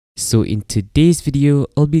So in today's video,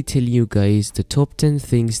 I'll be telling you guys the top 10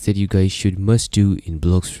 things that you guys should must do in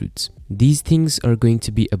Blox Fruits. These things are going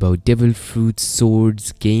to be about devil fruits,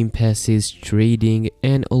 swords, game passes, trading,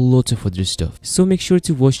 and a lot of other stuff. So make sure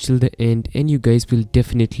to watch till the end and you guys will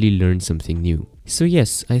definitely learn something new. So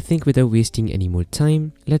yes, I think without wasting any more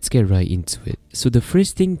time, let's get right into it. So the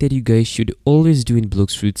first thing that you guys should always do in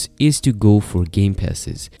Blox Fruits is to go for game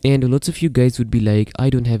passes. And lots of you guys would be like, I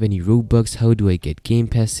don't have any Robux, how do I get game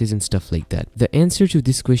passes and stuff like that? The answer to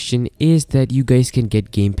this question is that you guys can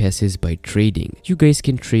get game passes by trading. You guys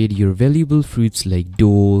can trade your valuable fruits like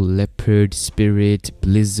Dole, Leopard, Spirit,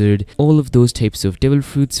 Blizzard, all of those types of devil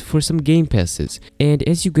fruits for some game passes. And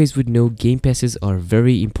as you guys would know, game passes are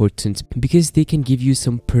very important because they can give you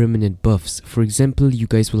some permanent buffs. For example, you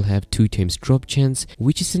guys will have 2 times drop chance,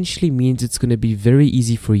 which essentially means it's gonna be very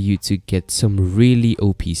easy for you to get some really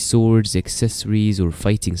OP swords, accessories, or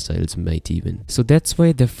fighting styles might even. So that's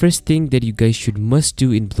why the first thing that you guys should must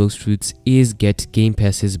do in Blox Fruits is get game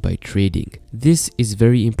passes by trading. This is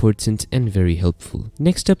very important and very helpful.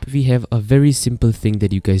 Next up, we have a very simple thing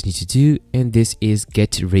that you guys need to do, and this is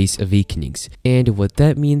get race awakenings. And what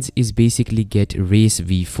that means is basically get race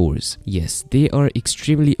V4s. Yes, they are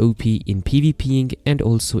extremely OP in PvPing and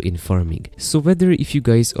also in farming. So whether if you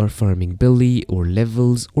guys are farming belly or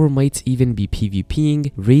levels or might even be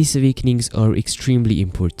PvPing, race awakenings are extremely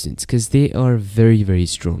important because they are very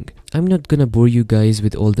strong. I'm not gonna bore you guys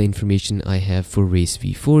with all the information I have for race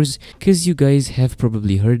V4s because you guys have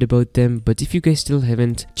probably heard about them, but if you guys still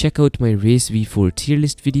haven't, check out my race V4 tier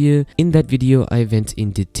list video. In that video, I went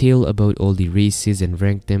in detail about all the races and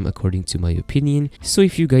ranked them according to my opinion. So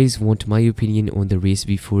if you guys want my opinion on the race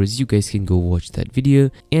V4s, you guys can go watch that video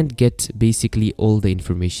and get basically all the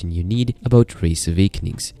information you need about race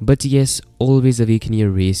awakenings. But yes, always awaken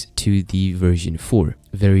your race to the version 4.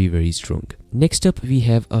 Very strong. Next up, we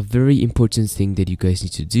have a very important thing that you guys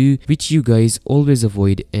need to do, which you guys always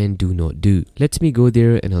avoid and do not do. Let me go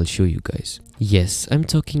there and I'll show you guys. Yes, I'm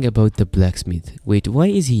talking about the blacksmith. Wait, why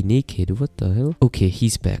is he naked? What the hell? Okay,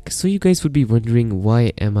 he's back. So you guys would be wondering,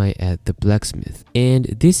 why am I at the blacksmith? And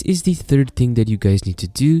this is the third thing that you guys need to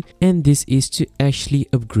do, and this is to actually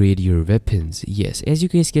upgrade your weapons. Yes, as you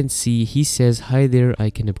guys can see, he says, hi there,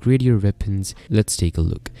 I can upgrade your weapons. Let's take a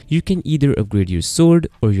look. You can either upgrade your sword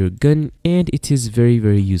or your gun, and it is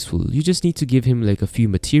very useful. You just need to give him like a few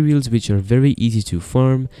materials which are very easy to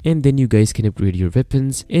farm, and then you guys can upgrade your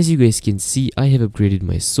weapons. As you guys can see, I have upgraded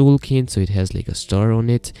my soul cane, so it has like a star on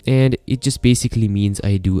it, and it just basically means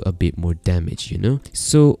I do a bit more damage, you know.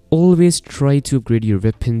 So always try to upgrade your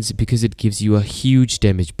weapons because it gives you a huge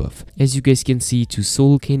damage buff. As you guys can see, to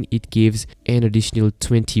soul cane it gives an additional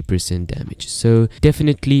 20% damage, so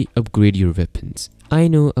definitely upgrade your weapons. I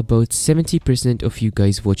know about 70% of you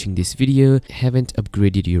guys watching this video haven't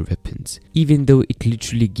upgraded your weapons, even though it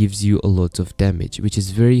literally gives you a lot of damage, which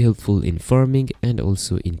is very helpful in farming and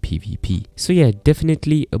also in PvP. So yeah,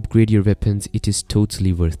 definitely upgrade your weapons, it is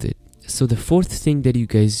totally worth it. So the fourth thing that you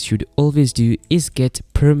guys should always do is get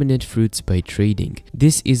permanent fruits by trading.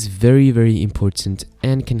 This is very important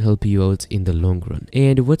and can help you out in the long run.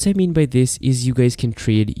 And what I mean by this is you guys can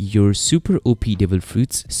trade your super OP devil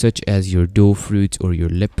fruits such as your doe fruit or your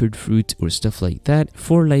leopard fruit or stuff like that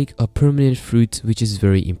for like a permanent fruit, which is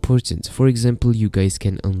very important. For example, you guys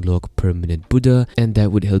can unlock permanent Buddha, and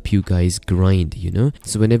that would help you guys grind, you know.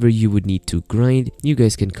 So whenever you would need to grind, you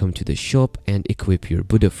guys can come to the shop and equip your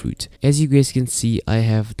Buddha fruit. As you guys can see, I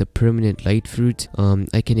have the permanent light fruit.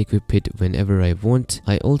 I can equip it whenever I want.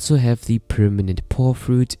 I also have the permanent paw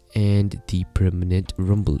fruit and the permanent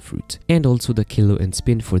rumble fruit, and also the kilo and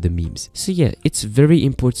spin for the memes. So yeah, it's very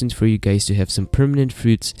important for you guys to have some permanent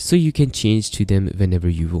fruits so you can change to them whenever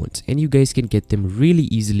you want, and you guys can get them really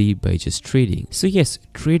easily by just trading. So yes,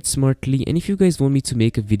 trade smartly, and if you guys want me to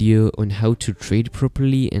make a video on how to trade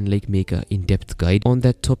properly and like make a in-depth guide on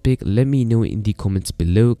that topic, let me know in the comments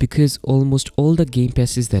below, because almost all the game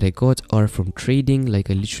passes that I got are from trading.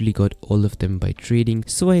 Like I literally got all of them by trading,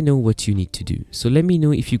 so I know what you need to do. So let me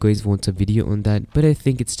know if you guys want a video on that, but I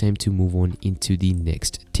think it's time to move on into the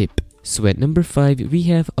next tip. So at number 5, we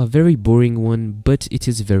have a very boring one, but it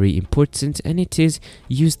is very important, and it is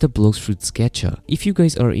use the Blox Fruits gacha. If you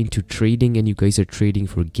guys are into trading and you guys are trading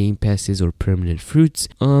for game passes or permanent fruits,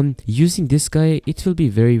 using this guy, it will be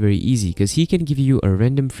very easy because he can give you a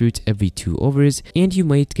random fruit every 2 hours, and you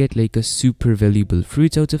might get like a super valuable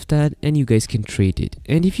fruit out of that, and you guys can trade it.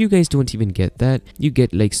 And if you guys don't even get that, you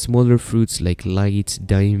get like smaller fruits like light,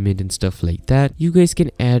 diamond and stuff like that. You guys can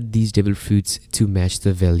add these devil fruits to match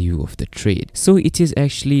the value of of the trade. So it is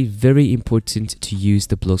actually very important to use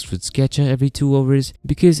the Blox Fruits gacha every 2 hours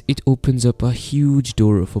because it opens up a huge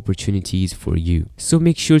door of opportunities for you. So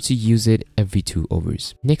make sure to use it every 2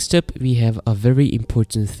 hours. Next up, we have a very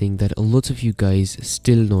important thing that a lot of you guys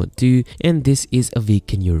still not do, and this is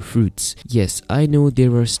awaken your fruits. Yes, I know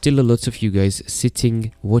there are still a lot of you guys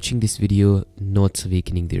sitting watching this video not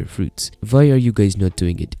awakening their fruits. Why are you guys not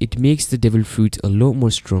doing it? It makes the devil fruit a lot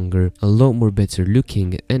more stronger, a lot more better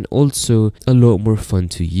looking, and also a lot more fun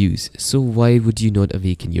to use. So why would you not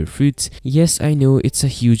awaken your fruits? Yes, I know it's a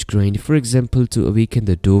huge grind. For example, to awaken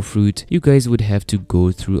the dough fruit, you guys would have to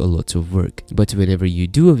go through a lot of work. But whenever you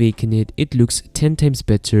do awaken it, it looks 10 times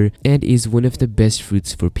better and is one of the best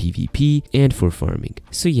fruits for PvP and for farming.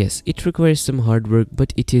 So yes, it requires some hard work,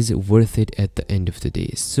 but it is worth it at the end of the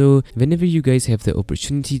day. So whenever you guys have the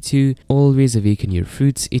opportunity to, always awaken your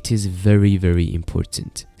fruits. It is very, very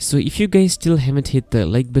important. So if you guys still haven't hit that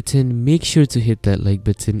like button, make sure to hit that like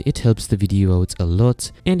button. It helps the video out a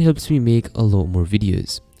lot and helps me make a lot more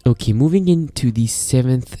videos. Okay, moving into the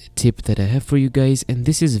 7th tip that I have for you guys, and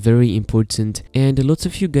this is very important and a lot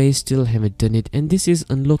of you guys still haven't done it, and this is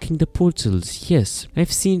unlocking the portals. Yes,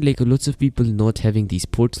 I've seen like a lot of people not having these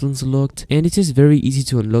portals unlocked, and it is very easy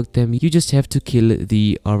to unlock them. You just have to kill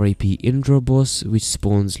the RIP Indra boss, which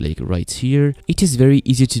spawns like right here. It is very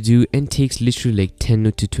easy to do and takes literally like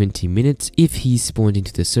 10 to 20 minutes if he spawned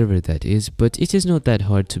into the server, that is, but it is not that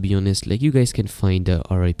hard, to be honest. Like, you guys can find a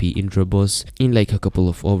RIP Indra boss in like a couple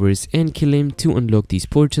of hours and kill him to unlock these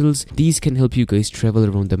portals. These can help you guys travel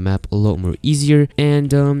around the map a lot more easier,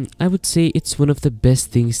 and I would say it's one of the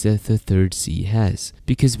best things that the third sea has,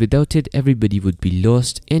 because without it everybody would be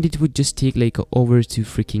lost and it would just take like an hour to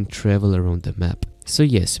freaking travel around the map. So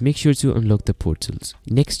yes, make sure to unlock the portals.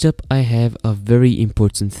 Next up, I have a very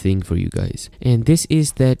important thing for you guys, and this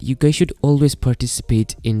is that you guys should always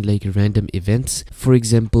participate in like random events. For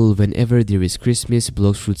example, whenever there is Christmas,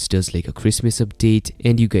 Blox Fruits does like a Christmas update,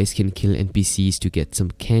 and you guys can kill NPCs to get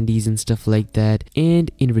some candies and stuff like that,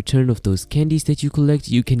 and in return of those candies that you collect,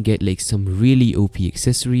 you can get like some really OP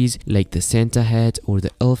accessories like the Santa hat or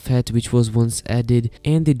the elf hat, which was once added.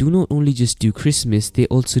 And they do not only just do Christmas, they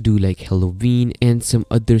also do like Halloween and some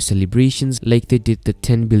other celebrations, like they did the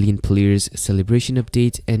 10 billion players celebration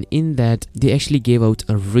update, and in that they actually gave out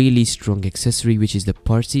a really strong accessory, which is the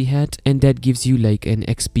party hat, and that gives you like an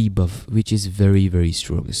XP buff, which is very, very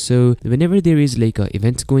strong. So whenever there is like an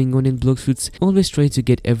event going on in Blox Fruits, always try to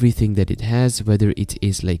get everything that it has, whether it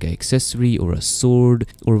is like an accessory or a sword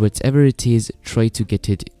or whatever it is, try to get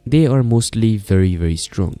it. They are mostly very, very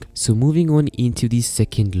strong. So moving on into the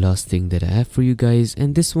second last thing that I have for you guys,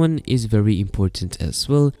 and this one is very important as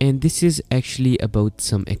well, and this is actually about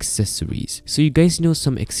some accessories. So you guys know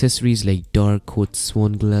some accessories like dark coat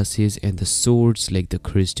swan glasses and the swords like the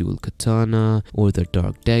cursed dual katana or the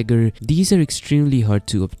dark dagger. These are extremely hard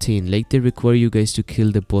to obtain, like they require you guys to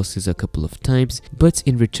kill the bosses a couple of times, but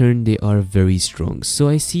in return they are very strong. So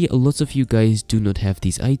I see a lot of you guys do not have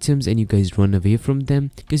these items and you guys run away from them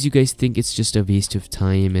because you guys think it's just a waste of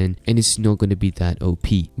time and it's not going to be that OP.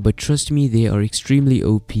 But trust me, they are extremely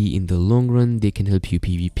OP in the long run. They can help you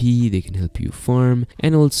PvP, they can help you farm.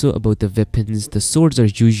 And also about the weapons, the swords are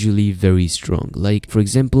usually very strong. Like for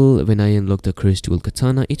example, when I unlocked the cursed dual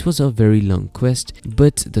katana, it was a very long quest,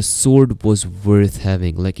 but the sword was worth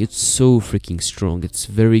having. Like, it's so freaking strong, it's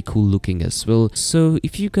very cool looking as well. So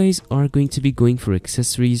if you guys are going to be going for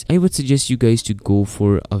accessories, I would suggest you guys to go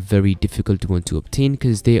for a very difficult one to obtain,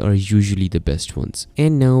 because they are usually the best ones.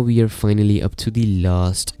 And now we are finally up to the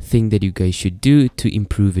last thing that you guys should do to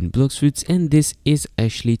improve in Blox Fruits, and this is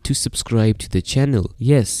actually to subscribe to the channel.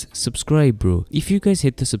 Yes, subscribe, bro. If you guys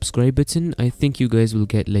hit the subscribe button, I think you guys will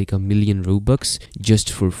get like 1,000,000 Robux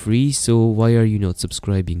just for free. So why are you not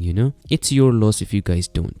subscribing, you know? It's your loss if you guys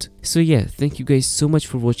don't. So yeah, thank you guys so much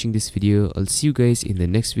for watching this video. I'll see you guys in the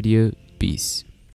next video. Peace.